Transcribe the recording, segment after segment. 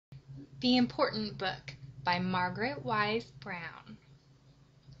The Important Book by Margaret Wise Brown.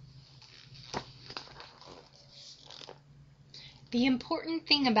 The important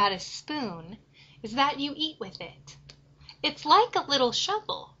thing about a spoon is that you eat with it. It's like a little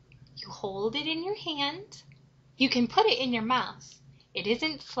shovel. You hold it in your hand. You can put it in your mouth. It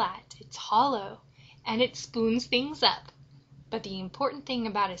isn't flat, it's hollow, and it spoons things up. But the important thing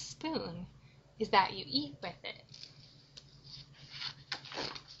about a spoon is that you eat with it.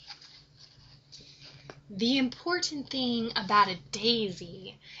 The important thing about a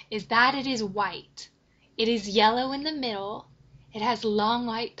daisy is that it is white. It is yellow in the middle. It has long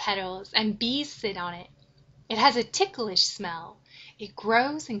white petals and bees sit on it. It has a ticklish smell. It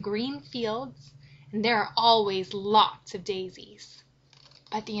grows in green fields, and there are always lots of daisies.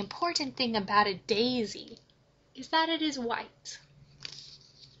 But the important thing about a daisy is that it is white.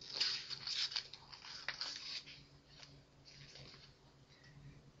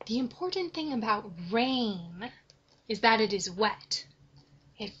 The important thing about rain is that it is wet.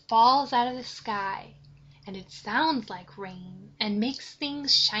 It falls out of the sky, and it sounds like rain and makes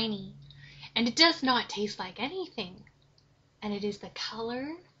things shiny, and it does not taste like anything, and it is the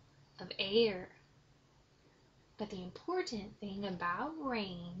color of air. But the important thing about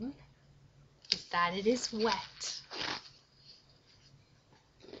rain is that it is wet.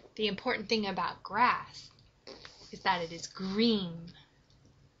 The important thing about grass is that it is green.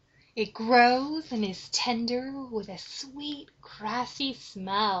 It grows and is tender with a sweet, grassy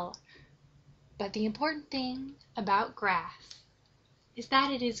smell. But the important thing about grass is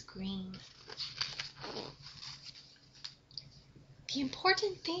that it is green. The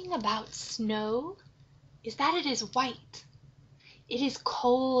important thing about snow is that it is white. It is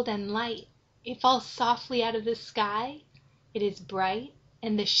cold and light. It falls softly out of the sky. It is bright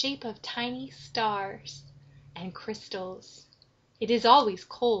and the shape of tiny stars and crystals. It is always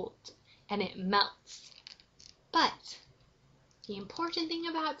cold, and it melts. But the important thing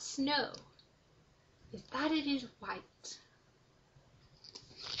about snow is that it is white.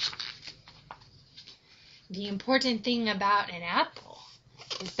 The important thing about an apple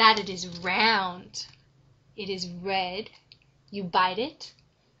is that it is round. It is red. You bite it,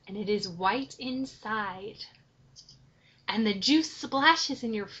 and it is white inside. And the juice splashes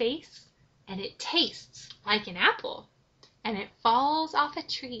in your face, and it tastes like an apple. And it falls off a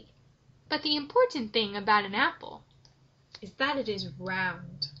tree. But the important thing about an apple is that it is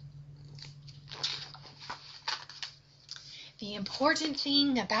round. The important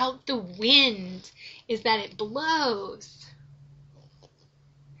thing about the wind is that it blows.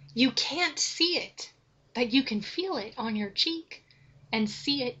 You can't see it, but you can feel it on your cheek and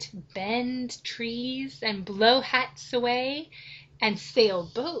see it bend trees and blow hats away and sail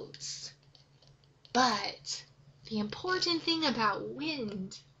boats. But the important thing about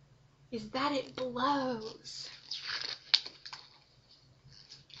wind is that it blows.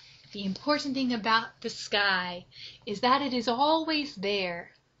 The important thing about the sky is that it is always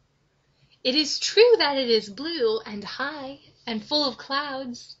there. It is true that it is blue and high and full of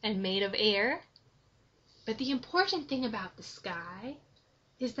clouds and made of air. But the important thing about the sky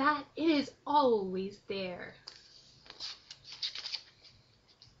is that it is always there.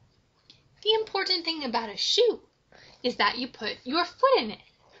 The important thing about a shoe is that you put your foot in it.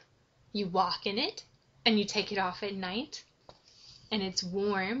 You walk in it, and you take it off at night, and it's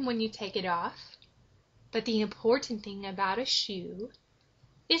warm when you take it off. But the important thing about a shoe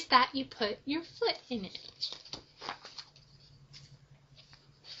is that you put your foot in it.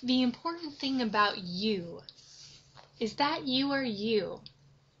 The important thing about you is that you are you.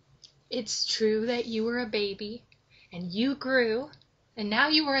 It's true that you were a baby, and you grew, and now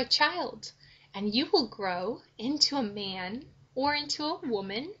you are a child, and you will grow into a man or into a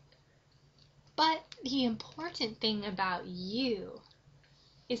woman. But the important thing about you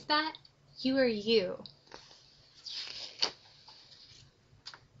is that you are you.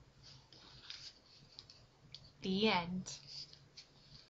 The end.